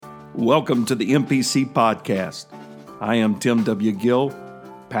Welcome to the MPC Podcast. I am Tim W. Gill,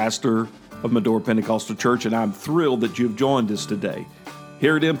 pastor of Medora Pentecostal Church, and I'm thrilled that you've joined us today.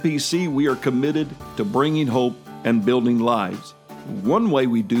 Here at MPC, we are committed to bringing hope and building lives. One way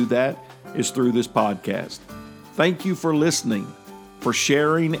we do that is through this podcast. Thank you for listening, for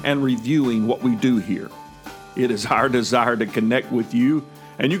sharing and reviewing what we do here. It is our desire to connect with you,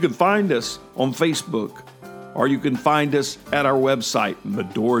 and you can find us on Facebook, or you can find us at our website,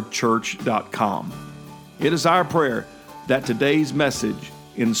 medorachurch.com. It is our prayer that today's message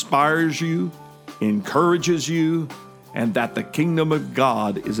inspires you, encourages you, and that the kingdom of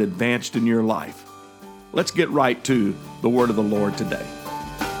God is advanced in your life. Let's get right to the word of the Lord today.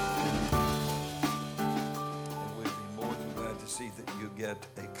 We'd be more than glad to see that you get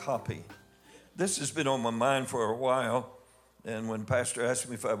a copy. This has been on my mind for a while, and when Pastor asked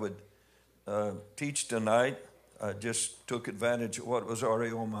me if I would teach tonight, I just took advantage of what was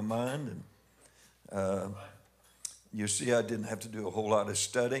already on my mind. And you see, I didn't have to do a whole lot of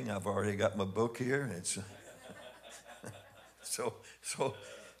studying. I've already got my book here. It's so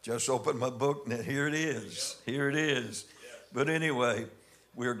just open my book and here it is. Here it is. But anyway,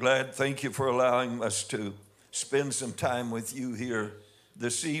 we're glad. Thank you for allowing us to spend some time with you here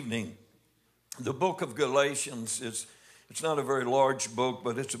this evening. The book of Galatians it's not a very large book,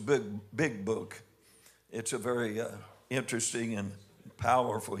 but it's a big book. It's a very interesting and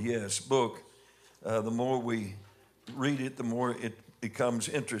powerful, book. The more we read it, the more it becomes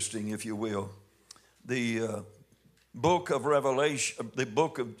interesting, if you will. The book of Galatians, the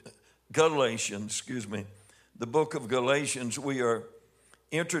book of Galatians, we are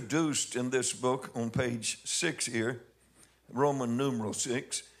introduced in this book on page 6 here, Roman numeral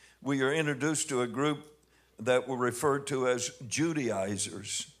 6. We are introduced to a group that were referred to as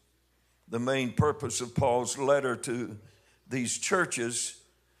Judaizers. The main purpose of Paul's letter to these churches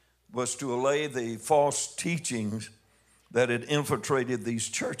was to allay the false teachings that had infiltrated these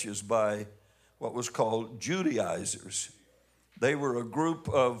churches by what was called Judaizers. They were a group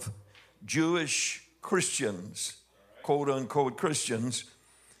of Jewish Christians, quote-unquote Christians,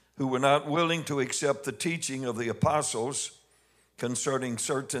 who were not willing to accept the teaching of the apostles concerning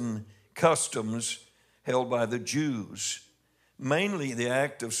certain customs held by the Jews, mainly the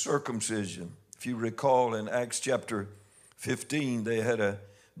act of circumcision. If you recall in Acts chapter 15, they had a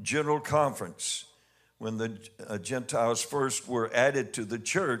general conference when the Gentiles first were added to the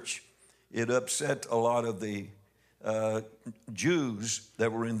church. It upset a lot of the Jews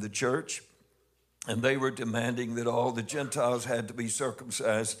that were in the church, and they were demanding that all the Gentiles had to be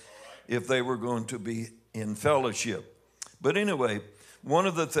circumcised if they were going to be in fellowship. But anyway, one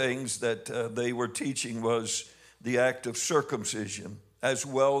of the things that they were teaching was the act of circumcision, as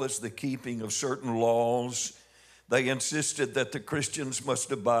well as the keeping of certain laws. They insisted that the Christians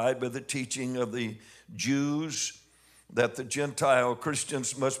must abide by the teaching of the Jews, that the Gentile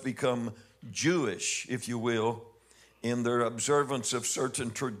Christians must become Jewish, if you will, in their observance of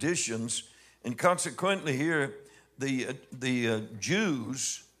certain traditions. And consequently here, the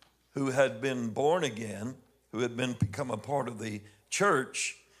Jews who had been born again, who had become a part of the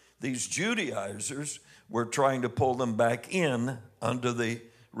church, these Judaizers were trying to pull them back in under the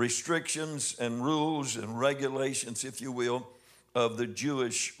restrictions and rules and regulations, if you will, of the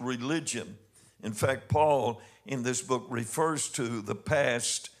Jewish religion. In fact, Paul in this book refers to the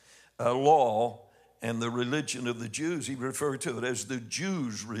past law and the religion of the Jews. He referred to it as the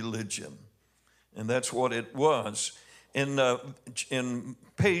Jews' religion, and that's what it was. In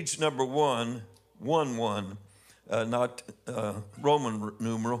page number 111, not Roman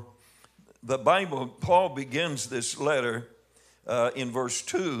numeral, the Bible, Paul begins this letter in verse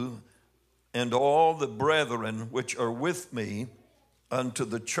 2, and all the brethren which are with me unto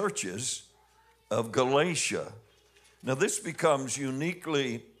the churches of Galatia. Now this becomes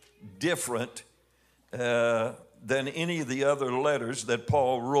uniquely different than any of the other letters that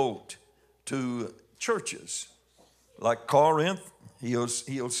Paul wrote to churches. Like Corinth, he'll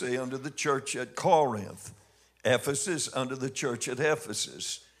say unto the church at Corinth. Ephesus, unto the church at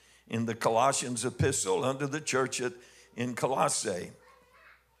Ephesus. In the Colossians epistle, unto the church in Colossae.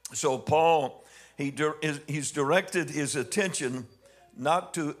 So Paul, he's directed his attention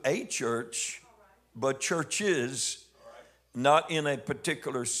not to a church, but churches, not in a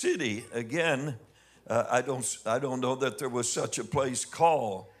particular city. Again, I don't know that there was such a place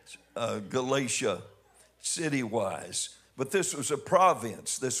called Galatia, city-wise. But this was a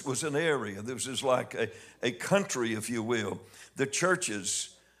province. This was an area. This was like a country, if you will. The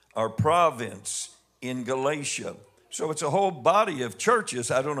churches are province in Galatia. So it's a whole body of churches.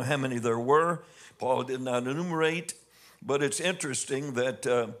 I don't know how many there were. Paul did not enumerate. But it's interesting that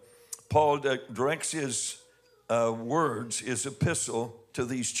Paul directs his words, his epistle to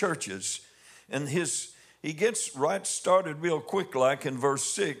these churches. And he gets right started real quick, like in verse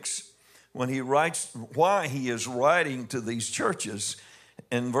 6, when he writes why he is writing to these churches.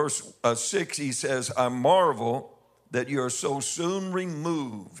 In verse 6, he says, I marvel that you are so soon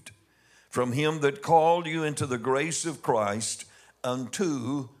removed from him that called you into the grace of Christ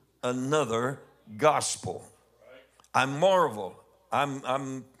unto another gospel. I marvel.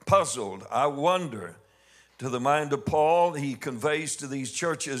 I'm puzzled. I wonder. To the mind of Paul, he conveys to these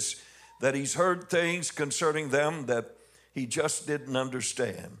churches that he's heard things concerning them that he just didn't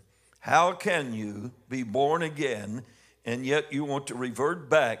understand. How can you be born again and yet you want to revert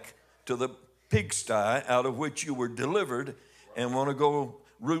back to the pigsty out of which you were delivered and want to go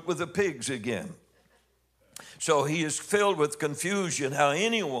root with the pigs again? So he is filled with confusion how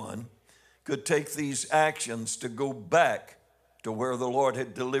anyone could take these actions to go back to where the Lord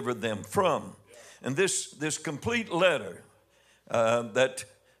had delivered them from. And this complete letter that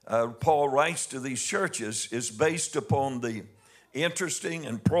Paul writes to these churches is based upon the interesting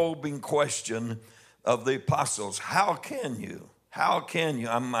and probing question of the apostles. How can you? How can you?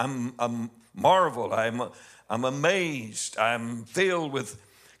 I'm marveled. I'm amazed. I'm filled with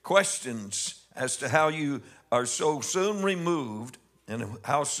questions as to how you are so soon removed, and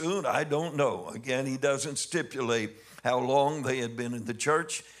how soon, I don't know. Again, he doesn't stipulate how long they had been in the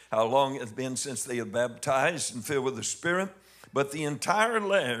church, how long it had been since they had baptized and filled with the Spirit. But the entire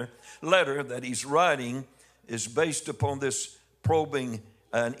letter that he's writing is based upon this probing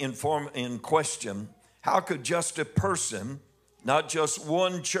and in question. How could just a person, not just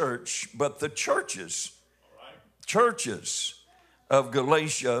one church, but the churches of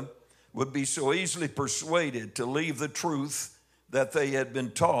Galatia would be so easily persuaded to leave the truth that they had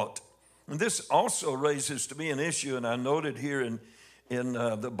been taught? And this also raises to me an issue, and I noted here in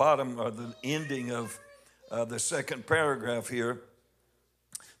the bottom or the ending of the second paragraph here,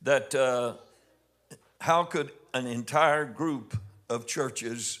 that how could an entire group of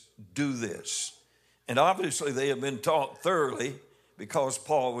churches do this? And obviously they have been taught thoroughly because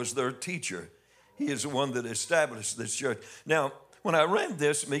Paul was their teacher. He is the one that established this church. Now, when I read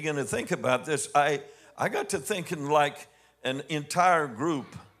this and began to think about this, I got to thinking like an entire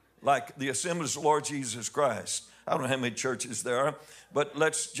group, like the Assemblies of the Lord Jesus Christ. I don't know how many churches there are, but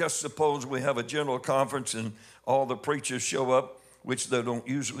let's just suppose we have a general conference and all the preachers show up, which they don't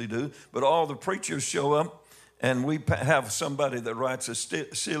usually do, but all the preachers show up and we have somebody that writes a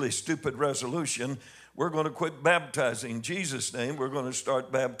silly, stupid resolution. We're going to quit baptizing in Jesus' name. We're going to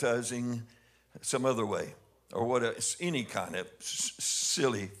start baptizing some other way, or what? Any kind of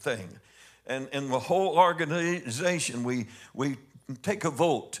silly thing. And the whole organization, we take a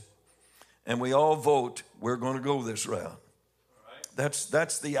vote, and we all vote, we're going to go this route.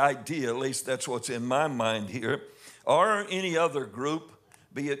 That's the idea, at least that's what's in my mind here. Or any other group,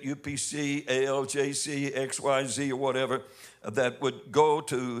 be it UPC, ALJC, XYZ, or whatever, that would go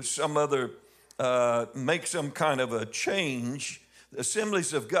to some other, make some kind of a change. The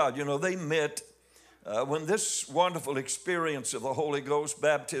Assemblies of God, they met when this wonderful experience of the Holy Ghost,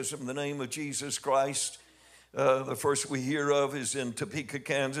 baptism in the name of Jesus Christ, the first we hear of is in Topeka,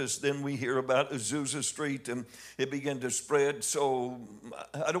 Kansas. Then we hear about Azusa Street, and it began to spread. So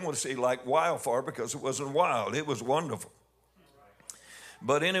I don't want to say like wildfire, because it wasn't wild. It was wonderful.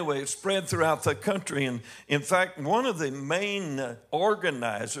 But anyway, it spread throughout the country. And in fact, one of the main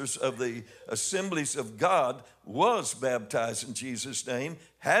organizers of the Assemblies of God was baptized in Jesus' name,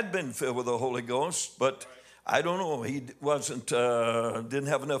 had been filled with the Holy Ghost, but I don't know, he didn't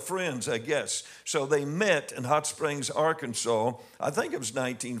have enough friends, I guess. So they met in Hot Springs, Arkansas. I think it was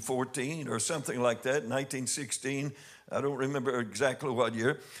 1914 or something like that, 1916. I don't remember exactly what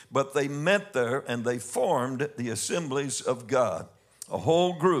year. But they met there and they formed the Assemblies of God, a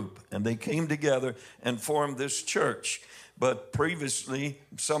whole group. And they came together and formed this church. But previously,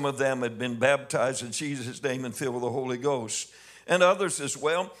 some of them had been baptized in Jesus' name and filled with the Holy Ghost. And others as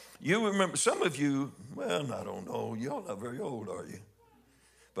well. You remember, some of you, well, I don't know, y'all not very old, are you?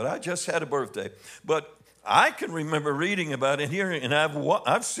 But I just had a birthday. But I can remember reading about it here, and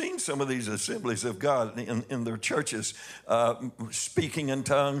I've seen some of these Assemblies of God in their churches speaking in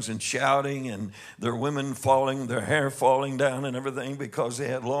tongues and shouting, and their women their hair falling down and everything, because they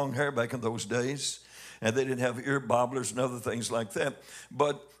had long hair back in those days, and they didn't have ear bobblers and other things like that.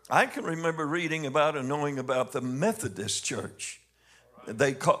 But I can remember reading about and knowing about the Methodist Church.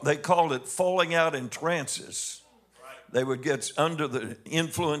 They called it falling out in trances. They would get under the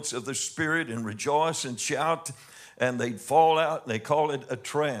influence of the Spirit and rejoice and shout, and they'd fall out, and they call it a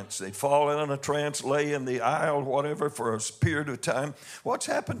trance. They'd fall in a trance, lay in the aisle, whatever, for a period of time. What's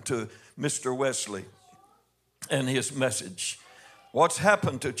happened to Mr. Wesley and his message? What's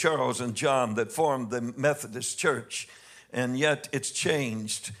happened to Charles and John that formed the Methodist Church? And yet it's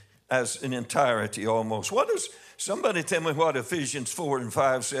changed as an entirety almost. What does somebody tell me what Ephesians 4 and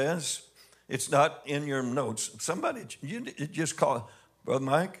 5 says? It's not in your notes. Somebody, you just call Brother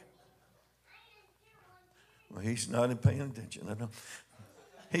Mike. Well, he's not paying attention. I know.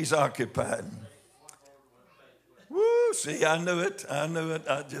 He's occupied. Woo, see, I knew it.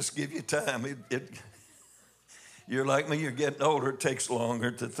 I'll just give you time. You're like me, you're getting older. It takes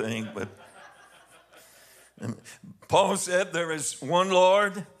longer to think. But Paul said there is one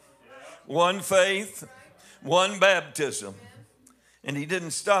Lord, one faith, one baptism. And he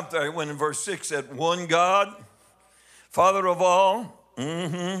didn't stop there. He went in verse 6, said, one God, Father of all.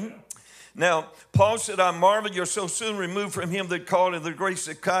 Now, Paul said, I marvel you're so soon removed from him that called in the grace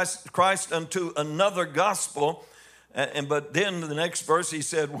of Christ unto another gospel. But then the next verse he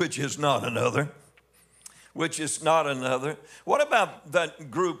said, which is not another. Which is not another. What about that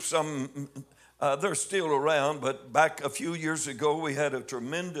group? They're still around, but back a few years ago, we had a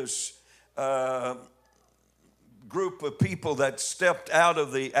tremendous group of people that stepped out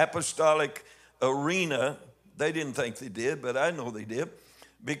of the apostolic arena. They didn't think they did, but I know they did,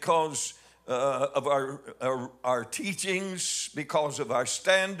 because of our teachings, because of our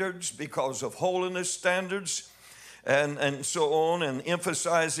standards, because of holiness standards, and so on, and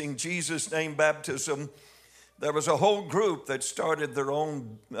emphasizing Jesus' name baptism. There was a whole group that started their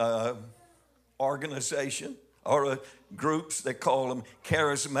own organization, or groups. They call them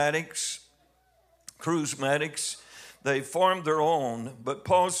charismatics, They formed their own, but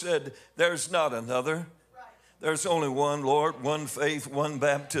Paul said, there's not another. There's only one Lord, one faith, one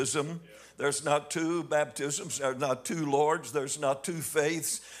baptism. There's not two baptisms. There's not two Lords. There's not two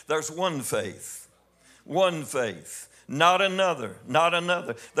faiths. There's one faith. One faith. Not another. Not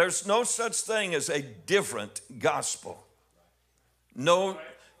another. There's no such thing as a different gospel. No,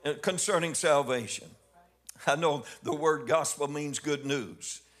 concerning salvation. I know the word gospel means good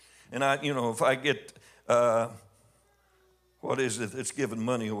news. And if I get, what is it that's giving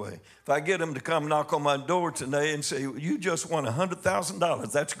money away? If I get them to come knock on my door today and say, you just won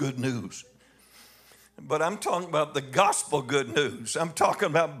 $100,000, that's good news. But I'm talking about the gospel good news. I'm talking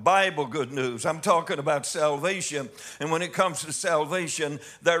about Bible good news. I'm talking about salvation. And when it comes to salvation,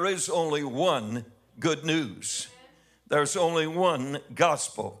 there is only one good news. There's only one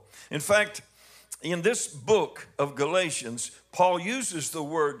gospel. In fact, in this book of Galatians, Paul uses the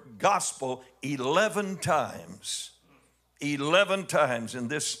word gospel 11 times. 11 times in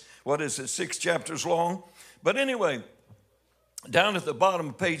this, 6 chapters long? But anyway, down at the bottom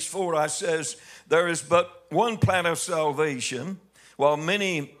of page 4, I says, there is but one plan of salvation. While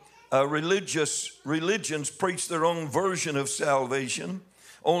many religions preach their own version of salvation,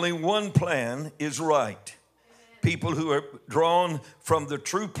 only one plan is right. People who are drawn from the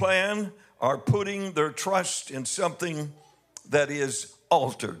true plan are putting their trust in something that is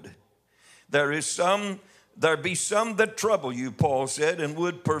altered. There be some that trouble you, Paul said, and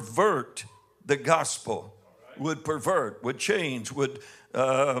would pervert the gospel. Would pervert, would change, would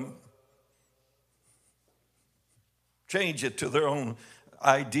change it to their own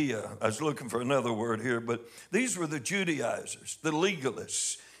idea. I was looking for another word here, but these were the Judaizers, the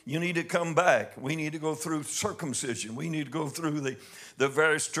legalists. You need to come back. We need to go through circumcision. We need to go through the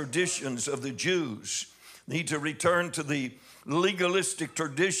various traditions of the Jews. Need to return to the legalistic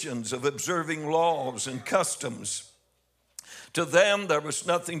traditions of observing laws and customs. To them, there was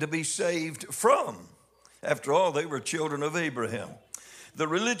nothing to be saved from. After all, they were children of Abraham. The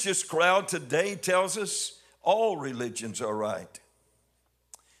religious crowd today tells us all religions are right.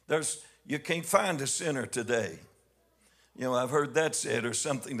 You can't find a sinner today. I've heard that said, or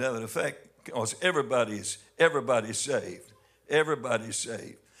something to that effect, because everybody's saved. Everybody's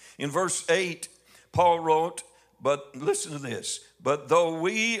saved. In verse 8, Paul wrote, but listen to this, but though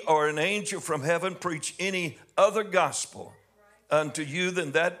we or an angel from heaven preach any other gospel unto you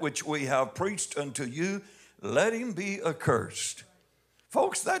than that which we have preached unto you, let him be accursed.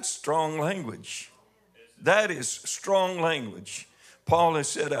 Folks, that's strong language. That is strong language. Paul has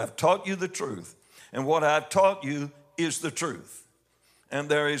said, I've taught you the truth, and what I've taught you is the truth. And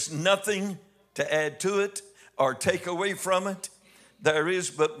there is nothing to add to it or take away from it. There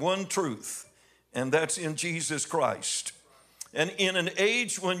is but one truth, and that's in Jesus Christ. And in an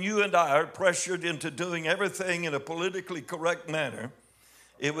age when you and I are pressured into doing everything in a politically correct manner,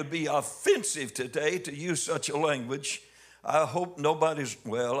 It would be offensive today to use such a language. I hope nobody's,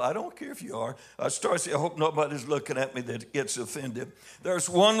 well, I don't care if you are. I hope nobody's looking at me that gets offended. There's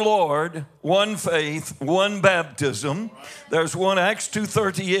one Lord, one faith, one baptism. There's one Acts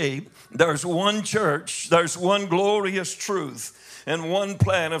 2:38. There's one church. There's one glorious truth and one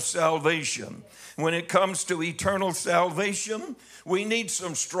plan of salvation. When it comes to eternal salvation, we need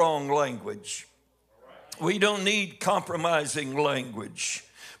some strong language. We don't need compromising language.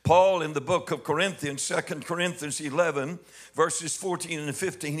 Paul, in the book of Corinthians, 2 Corinthians 11, verses 14 and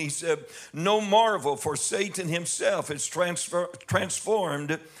 15, he said, "No marvel, for Satan himself is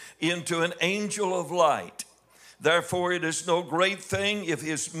transformed into an angel of light. Therefore it is no great thing if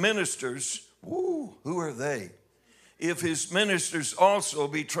his ministers," who are they? "If his ministers also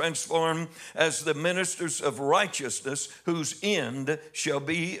be transformed as the ministers of righteousness, whose end shall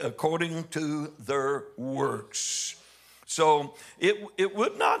be according to their works." So it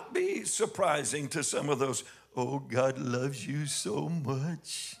would not be surprising to some of those, "Oh, God loves you so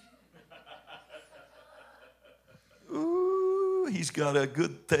much. Ooh, he's got a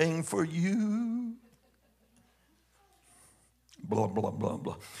good thing for you." Blah, blah, blah,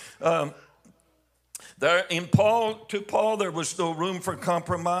 blah. To Paul, there was no room for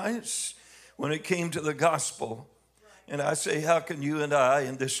compromise when it came to the gospel. And I say, how can you and I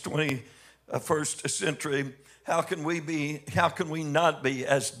in this 21st century, how can we not be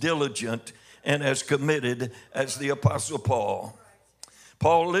as diligent and as committed as the Apostle Paul?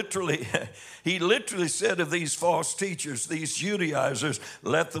 Paul literally said of these false teachers, these Judaizers,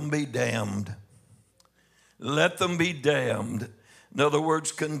 "Let them be damned. Let them be damned." In other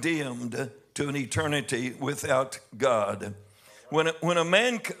words, condemned to an eternity without God. When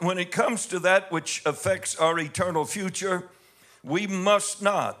it comes to that which affects our eternal future, we must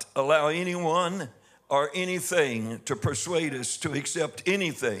not allow anyone or anything to persuade us to accept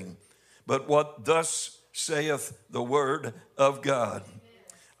anything but what thus saith the word of God.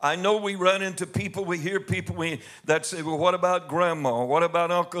 I know we run into people, we hear people that say, "Well, what about Grandma? What about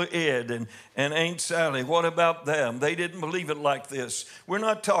Uncle Ed and Aunt Sally? What about them? They didn't believe it like this." We're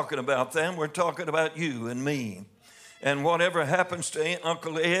not talking about them. We're talking about you and me. And whatever happens to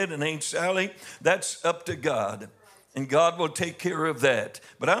Uncle Ed and Aunt Sally, that's up to God. And God will take care of that.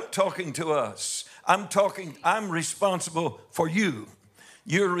 But I'm talking to us. I'm responsible for you.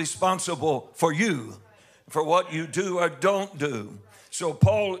 You're responsible for you, for what you do or don't do. So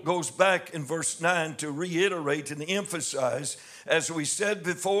Paul goes back in verse 9 to reiterate and emphasize, as we said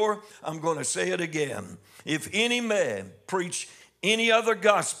before, I'm going to say it again. "If any man preach any other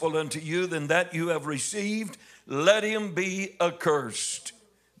gospel unto you than that you have received, let him be accursed."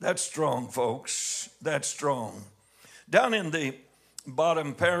 That's strong, folks. That's strong. Down in the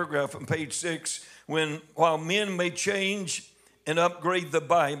bottom paragraph on page 6, while men may change and upgrade the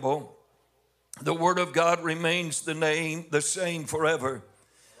Bible, the Word of God remains the same forever.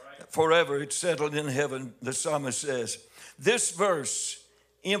 Forever, it's settled in heaven, the psalmist says. This verse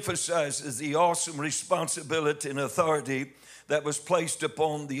emphasizes the awesome responsibility and authority that was placed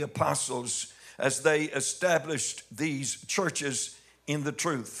upon the apostles as they established these churches in the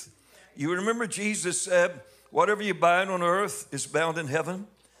truth. You remember Jesus said, "Whatever you bind on earth is bound in heaven,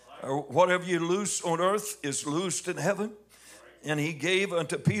 or whatever you loose on earth is loosed in heaven." And he gave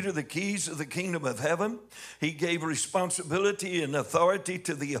unto Peter the keys of the kingdom of heaven. He gave responsibility and authority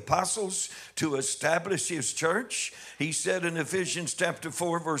to the apostles to establish his church. He said in Ephesians chapter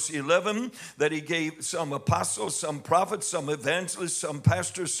 4, verse 11, that he gave some apostles, some prophets, some evangelists, some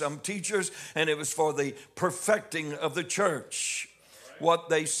pastors, some teachers, and it was for the perfecting of the church. What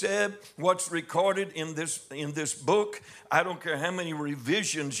they said, what's recorded in this book, I don't care how many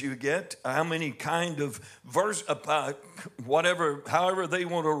revisions you get, how many kind of verse, however they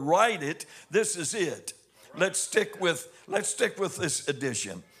want to write it, this is it. Let's stick with this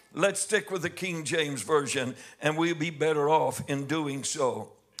edition. Let's stick with the King James Version, and we'll be better off in doing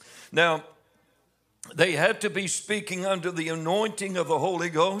so. Now, they had to be speaking under the anointing of the Holy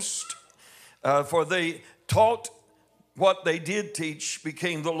Ghost, for they taught. What they did teach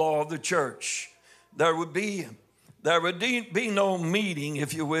became the law of the church. There would be no meeting,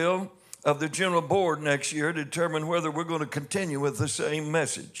 if you will, of the general board next year to determine whether we're going to continue with the same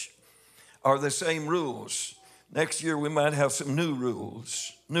message or the same rules. Next year we might have some new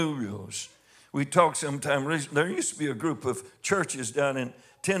rules. We talked sometime recently. There used to be a group of churches down in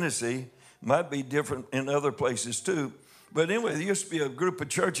Tennessee. Might be different in other places too. But anyway, there used to be a group of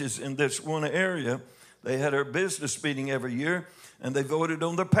churches in this one area. They had their business meeting every year, and they voted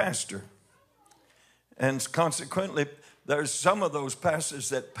on their pastor. And consequently, there's some of those pastors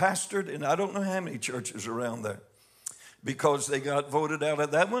that pastored, and I don't know how many churches around there. because they got voted out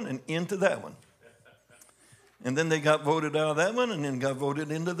of that one and into that one. And then they got voted out of that one and then got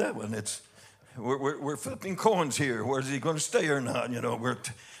voted into that one. We're flipping coins here. Where's he going to stay or not? You know, we're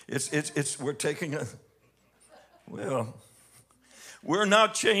taking a, well, we're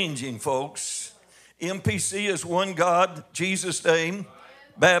not changing, folks. MPC is one God, Jesus' name,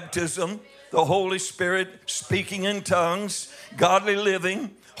 baptism, the Holy Spirit, speaking in tongues, godly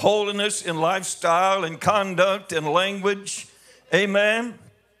living, holiness in lifestyle and conduct and language. Amen.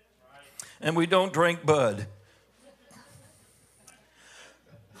 And we don't drink Bud.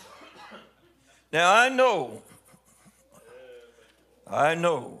 Now, I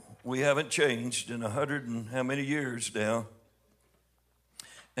know we haven't changed in 100 and how many years now,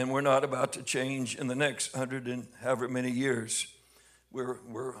 and we're not about to change in the next 100 and however many years. We're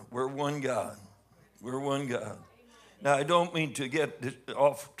one God. We're one God. Now, I don't mean to get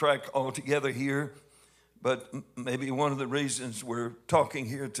off track altogether here, but maybe one of the reasons we're talking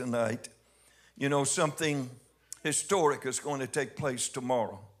here tonight, you know, something historic is going to take place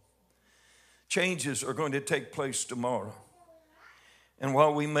tomorrow. Changes are going to take place tomorrow. And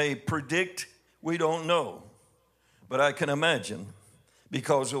while we may predict, we don't know. But I can imagine,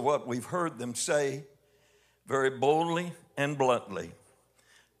 because of what we've heard them say very boldly and bluntly,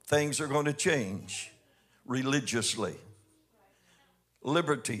 things are going to change religiously.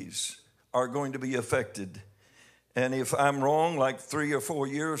 Liberties are going to be affected. And if I'm wrong, like 3 or 4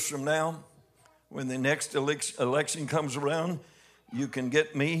 years from now, when the next election comes around, you can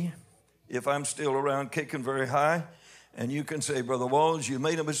get me, if I'm still around kicking very high, and you can say, Brother Walls, you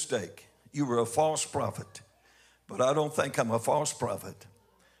made a mistake. You were a false prophet. But I don't think I'm a false prophet.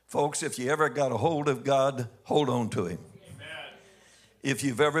 Folks, if you ever got a hold of God, hold on to him. Amen. If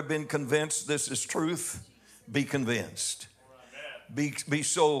you've ever been convinced this is truth, be convinced. Be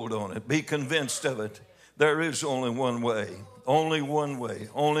sold on it. Be convinced of it. There is only one way, only one way,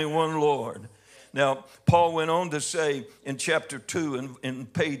 only one Lord. Now, Paul went on to say in chapter 2 in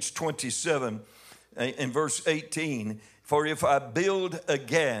page 27, in verse 18, for if I build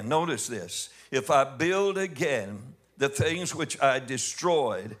again, notice this, if I build again the things which I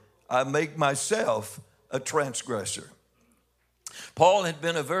destroyed, I make myself a transgressor. Paul had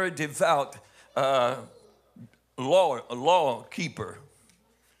been a very devout law keeper.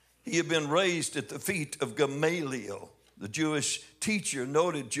 He had been raised at the feet of Gamaliel, the Jewish teacher,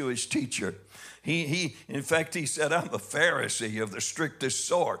 noted Jewish teacher. In fact, he said, I'm a Pharisee of the strictest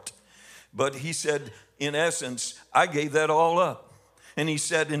sort. But he said, in essence, I gave that all up. And he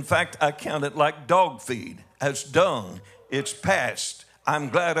said, in fact, I count it like dog feed, as dung. It's past. I'm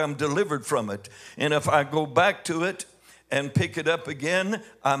glad I'm delivered from it. And if I go back to it and pick it up again,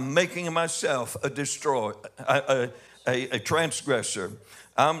 I'm making myself a transgressor.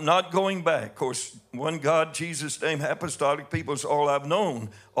 I'm not going back. Of course, one God, Jesus' name, apostolic people is all I've known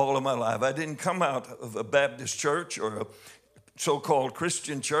all of my life. I didn't come out of a Baptist church or a so-called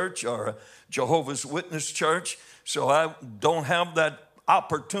Christian church or a Jehovah's Witness church. So I don't have that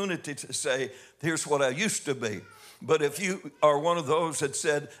opportunity to say, here's what I used to be. But if you are one of those that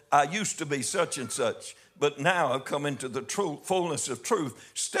said, I used to be such and such, but now I've come into the fullness of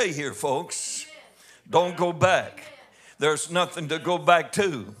truth, stay here, folks. Don't go back. There's nothing to go back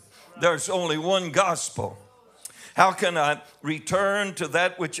to. There's only one gospel. How can I return to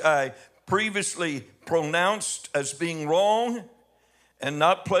that which I previously pronounced as being wrong and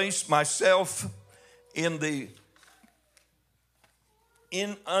not place myself in the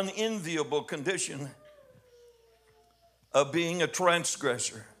unenviable condition of being a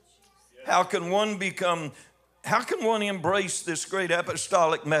transgressor? How can one embrace this great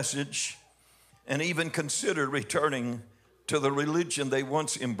apostolic message and even consider returning to the religion they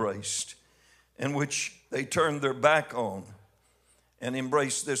once embraced, in which they turned their back on, and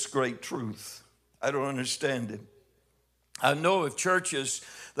embrace this great truth? I don't understand it. I know of churches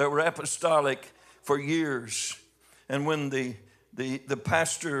that were apostolic for years, and when the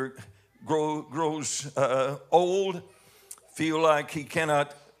pastor grows old, feel like he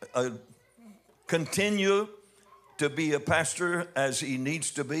cannot continue to be a pastor as he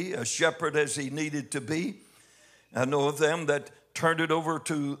needs to be, a shepherd as he needed to be. I know of them that turned it over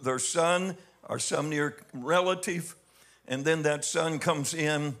to their son or some near relative, and then that son comes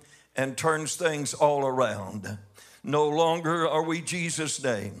in and turns things all around. No longer are we Jesus'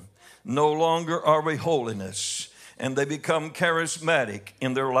 name. No longer are we holiness. And they become charismatic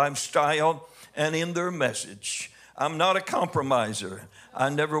in their lifestyle and in their message. I'm not a compromiser. I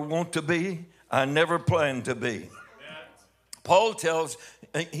never want to be. I never plan to be. Paul tells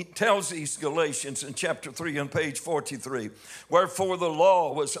these Galatians in chapter 3 on page 43, wherefore the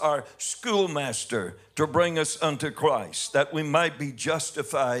law was our schoolmaster to bring us unto Christ, that we might be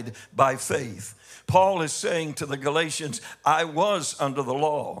justified by faith. Paul is saying to the Galatians, I was under the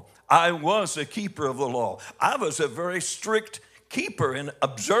law. I was a keeper of the law. I was a very strict keeper and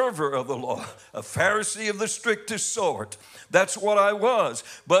observer of the law, a Pharisee of the strictest sort. That's what I was.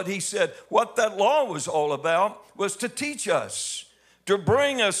 But he said what that law was all about was to teach us, to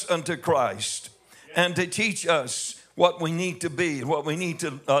bring us unto Christ, and to teach us what we need to be, what we need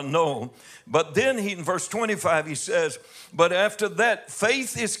to know. But then in verse 25, he says, but after that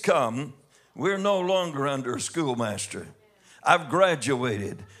faith is come, we're no longer under a schoolmaster. I've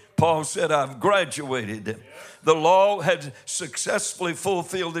graduated. Paul said, I've graduated. The law had successfully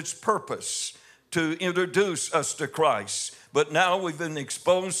fulfilled its purpose to introduce us to Christ. But now we've been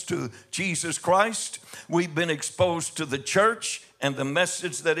exposed to Jesus Christ. We've been exposed to the church and the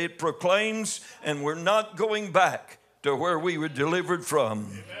message that it proclaims, and we're not going back to where we were delivered from.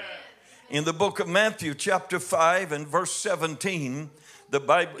 Amen. In the book of Matthew, chapter 5 and verse 17, the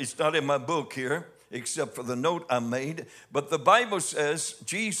Bible, it's not in my book here, except for the note I made, but the Bible says,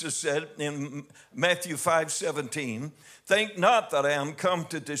 Jesus said in Matthew 5:17, think not that I am come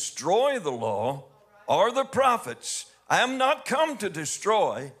to destroy the law or the prophets. I am not come to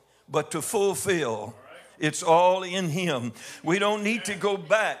destroy, but to fulfill. It's all in him. We don't need to go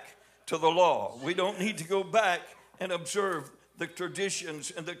back to the law. We don't need to go back and observe the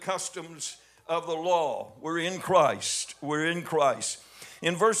traditions and the customs of the law. We're in Christ. We're in Christ.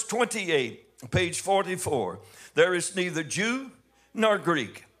 In verse 28, page 44, there is neither Jew nor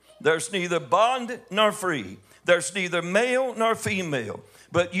Greek. There's neither bond nor free. There's neither male nor female,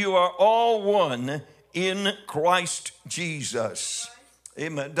 but you are all one in Christ Jesus.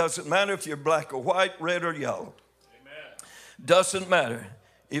 Amen. Doesn't matter if you're black or white, red or yellow. Amen. Doesn't matter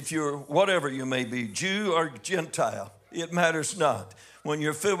if you're whatever you may be, Jew or Gentile. It matters not. When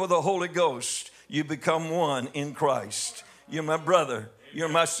you're filled with the Holy Ghost, you become one in Christ. You're my brother. You're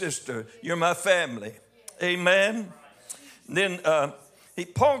my sister. You're my family. Amen. Then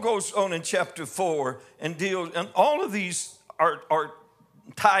Paul goes on in chapter 4 and deals, and all of these are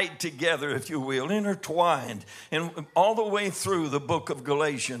tied together, if you will, intertwined, and all the way through the book of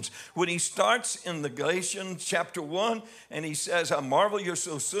Galatians. When he starts in the Galatians chapter 1, and he says, I marvel you're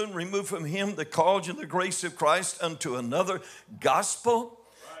so soon removed from him that called you in the grace of Christ unto another gospel.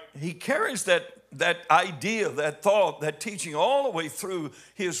 Right. He carries that idea, that thought, that teaching all the way through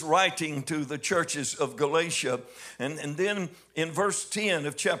his writing to the churches of Galatia. And then in verse 10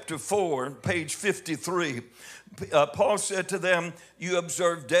 of chapter 4, page 53, Paul said to them, you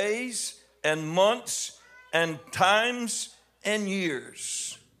observe days and months and times and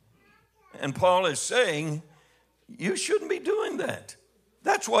years. And Paul is saying, you shouldn't be doing that.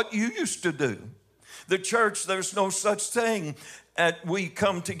 That's what you used to do. The church, there's no such thing as we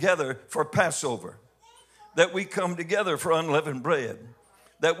come together for Passover, that we come together for unleavened bread,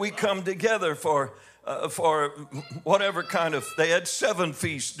 that we come together for whatever kind of, they had 7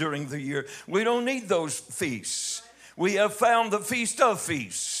 feasts during the year. We don't need those feasts. We have found the feast of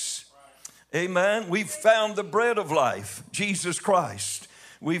feasts. Amen. We've found the bread of life, Jesus Christ.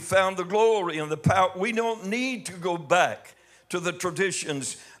 We've found the glory and the power. We don't need to go back to the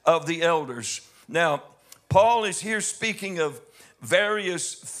traditions of the elders. Now, Paul is here speaking of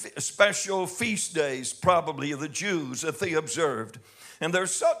various special feast days, probably of the Jews, that they observed. And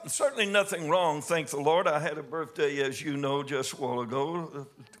there's certainly nothing wrong, thank the Lord. I had a birthday, as you know, just a while ago,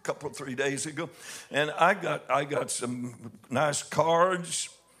 a couple, 3 days ago. And I got some nice cards.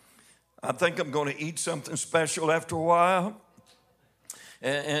 I think I'm going to eat something special after a while.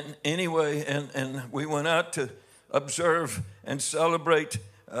 And anyway, and we went out to observe and celebrate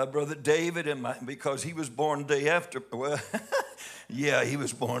Brother David, because he was born day after. Well, yeah, he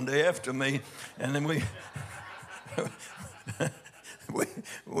was born day after me. And then we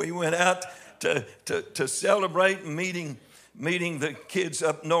went out to celebrate, meeting the kids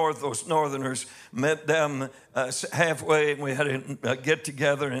up north. Those northerners met them halfway, and we had a get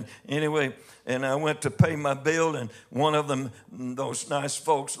together. And anyway, and I went to pay my bill, and one of them, those nice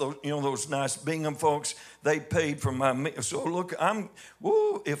folks, those nice Bingham folks, they paid for my meal. So look,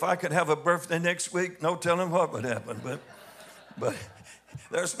 if I could have a birthday next week, no telling what would happen. But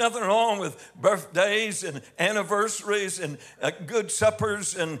there's nothing wrong with birthdays and anniversaries and good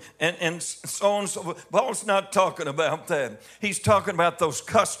suppers and so on and so forth. Paul's not talking about that. He's talking about those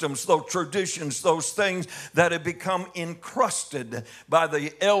customs, those traditions, those things that have become encrusted by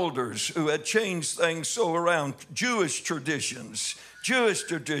the elders who had changed things so around. Jewish traditions.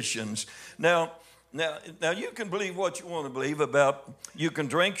 Now, Now you can believe what you want to believe about, you can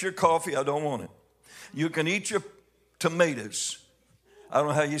drink your coffee, I don't want it. You can eat your tomatoes. I don't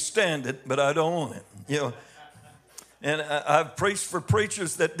know how you stand it, but I don't want it. You know. And I've preached for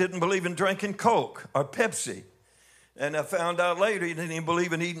preachers that didn't believe in drinking Coke or Pepsi. And I found out later he didn't even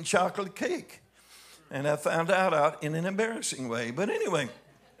believe in eating chocolate cake. And I found out in an embarrassing way. But anyway,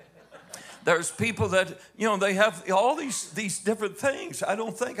 there's people that, you know, they have all these different things. I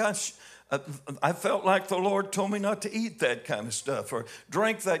don't think I felt like the Lord told me not to eat that kind of stuff or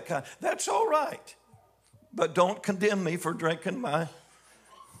drink that kind. That's all right. But don't condemn me for drinking my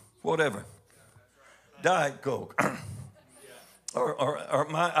whatever, Diet Coke or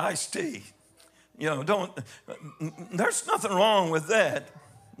my iced tea. You know, there's nothing wrong with that.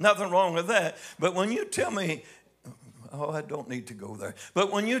 Nothing wrong with that. But when you tell me, oh, I don't need to go there.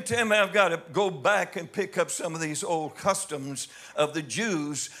 But when you tell me I've got to go back and pick up some of these old customs of the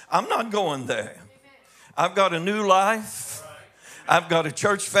Jews, I'm not going there. I've got a new life. I've got a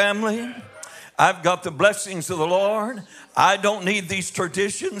church family. I've got the blessings of the Lord. I don't need these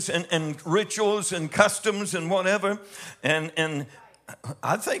traditions and rituals and customs and whatever. And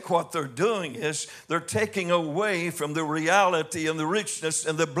I think what they're doing is they're taking away from the reality and the richness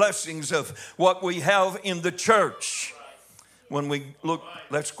and the blessings of what we have in the church. When we look,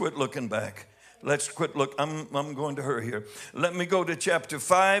 let's quit looking back. Let's quit look. I'm going to hurry here. Let me go to chapter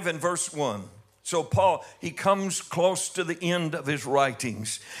 5 and verse 1. So Paul, he comes close to the end of his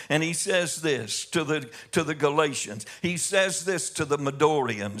writings, and he says this to the Galatians. He says this to the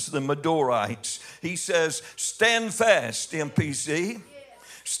Madorians, the Madorites. He says, stand fast, MPC.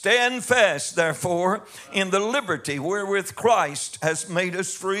 Stand fast, therefore, in the liberty wherewith Christ has made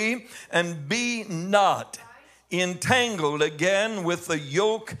us free, and be not entangled again with the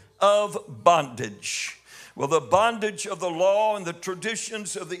yoke of bondage. Well, the bondage of the law and the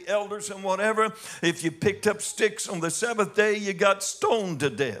traditions of the elders and whatever, if you picked up sticks on the seventh day, you got stoned to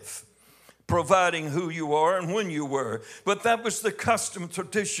death, providing who you are and when you were. But that was the custom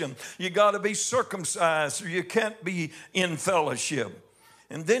tradition. You got to be circumcised or you can't be in fellowship.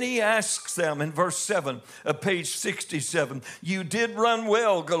 And then he asks them in verse 7 of page 67, you did run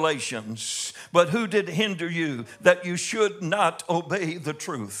well, Galatians, but who did hinder you that you should not obey the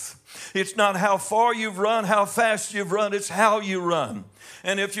truth? It's not how far you've run, how fast you've run, it's how you run.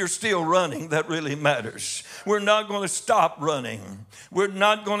 And if you're still running, that really matters. We're not going to stop running. We're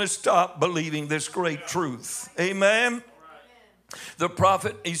not going to stop believing this great truth. Amen? The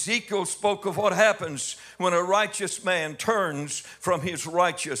prophet Ezekiel spoke of what happens when a righteous man turns from his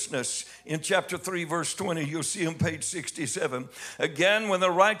righteousness. In chapter 3, verse 20, you'll see on page 67. Again, when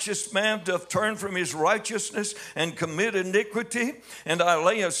the righteous man doth turn from his righteousness and commit iniquity, and I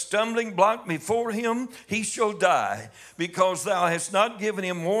lay a stumbling block before him, he shall die. Because thou hast not given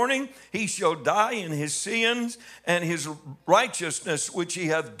him warning, he shall die in his sins, and his righteousness which he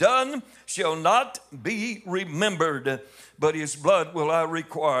hath done shall not be remembered. But his blood will I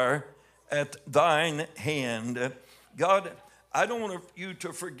require at thine hand. God, I don't want you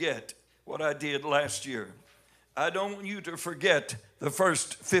to forget what I did last year. I don't want you to forget the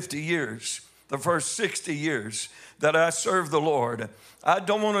first 50 years, the first 60 years that I served the Lord. I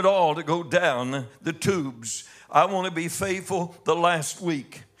don't want it all to go down the tubes. I want to be faithful the last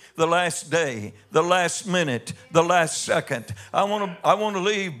week, the last day, the last minute, the last second. I want to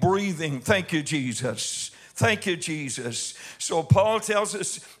leave breathing. Thank you, Jesus. Thank you, Jesus. So Paul tells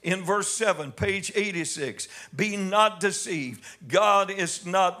us in verse 7, page 86, be not deceived. God is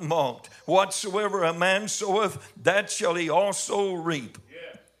not mocked. Whatsoever a man soweth, that shall he also reap.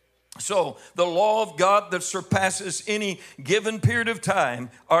 So the law of God that surpasses any given period of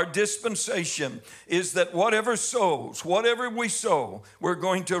time, our dispensation, is that whatever we sow, we're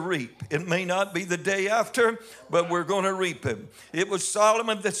going to reap. It may not be the day after, but we're going to reap it. It was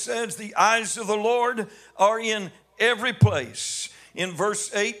Solomon that says the eyes of the Lord are in every place. In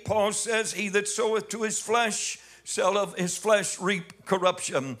verse 8, Paul says, he that soweth to his flesh shall of his flesh reap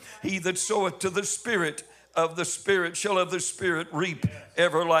corruption. He that soweth to the Spirit of the Spirit shall of the Spirit reap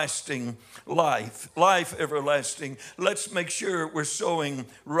everlasting life everlasting. Let's make sure we're sowing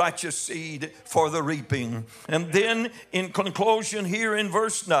righteous seed for the reaping. And then in conclusion here in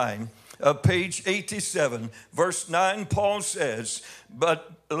verse 9 of page 87, verse 9, Paul says,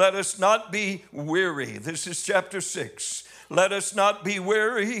 but let us not be weary. This is chapter 6. Let us not be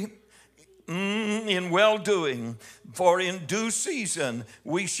weary in well-doing, for in due season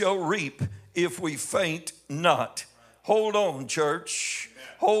we shall reap if we faint not. Hold on, church.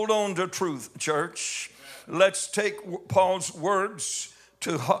 Hold on to truth, church. Let's take Paul's words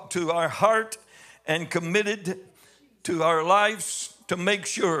to our heart and commit it to our lives to make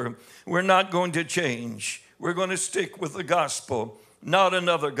sure we're not going to change. We're going to stick with the gospel, not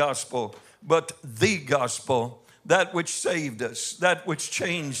another gospel, but the gospel, that which saved us, that which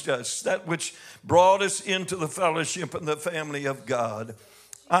changed us, that which brought us into the fellowship and the family of God.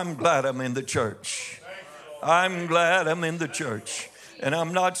 I'm glad I'm in the church. I'm glad I'm in the church. And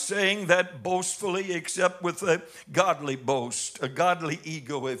I'm not saying that boastfully, except with a godly boast, a godly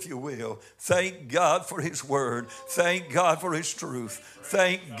ego, if you will. Thank God for His Word. Thank God for His truth.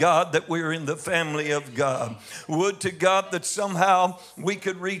 Thank God that we're in the family of God. Would to God that somehow we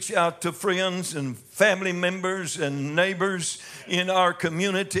could reach out to friends and family members and neighbors in our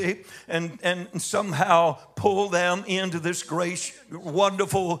community and somehow pull them into this great,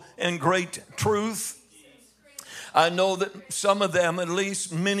 wonderful, and great truth. I know that some of them, at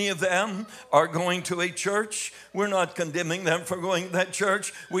least many of them, are going to a church. We're not condemning them for going to that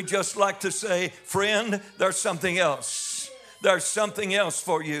church. We just like to say, friend, there's something else. There's something else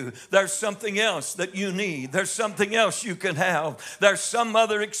for you. There's something else that you need. There's something else you can have. There's some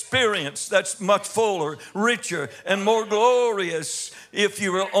other experience that's much fuller, richer, and more glorious if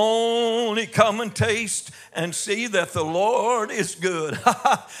you will only come and taste and see that the Lord is good.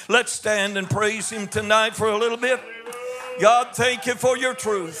 Let's stand and praise Him tonight for a little bit. God, thank You for Your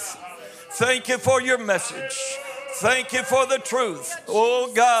truth. Thank You for Your message. Thank You for the truth.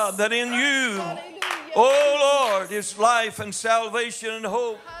 Oh God, that in You, oh Lord, is life and salvation and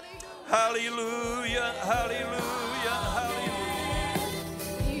hope. Hallelujah, hallelujah, hallelujah.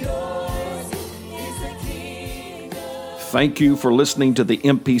 Thank you for listening to the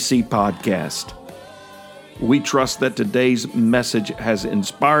MPC podcast. We trust that today's message has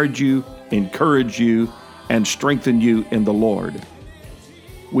inspired you, encouraged you, and strengthened you in the Lord.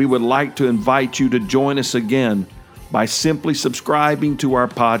 We would like to invite you to join us again by simply subscribing to our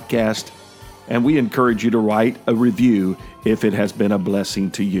podcast, and we encourage you to write a review if it has been a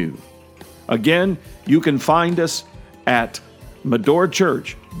blessing to you. Again, you can find us at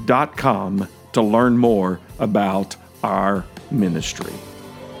medorachurch.com to learn more about our ministry.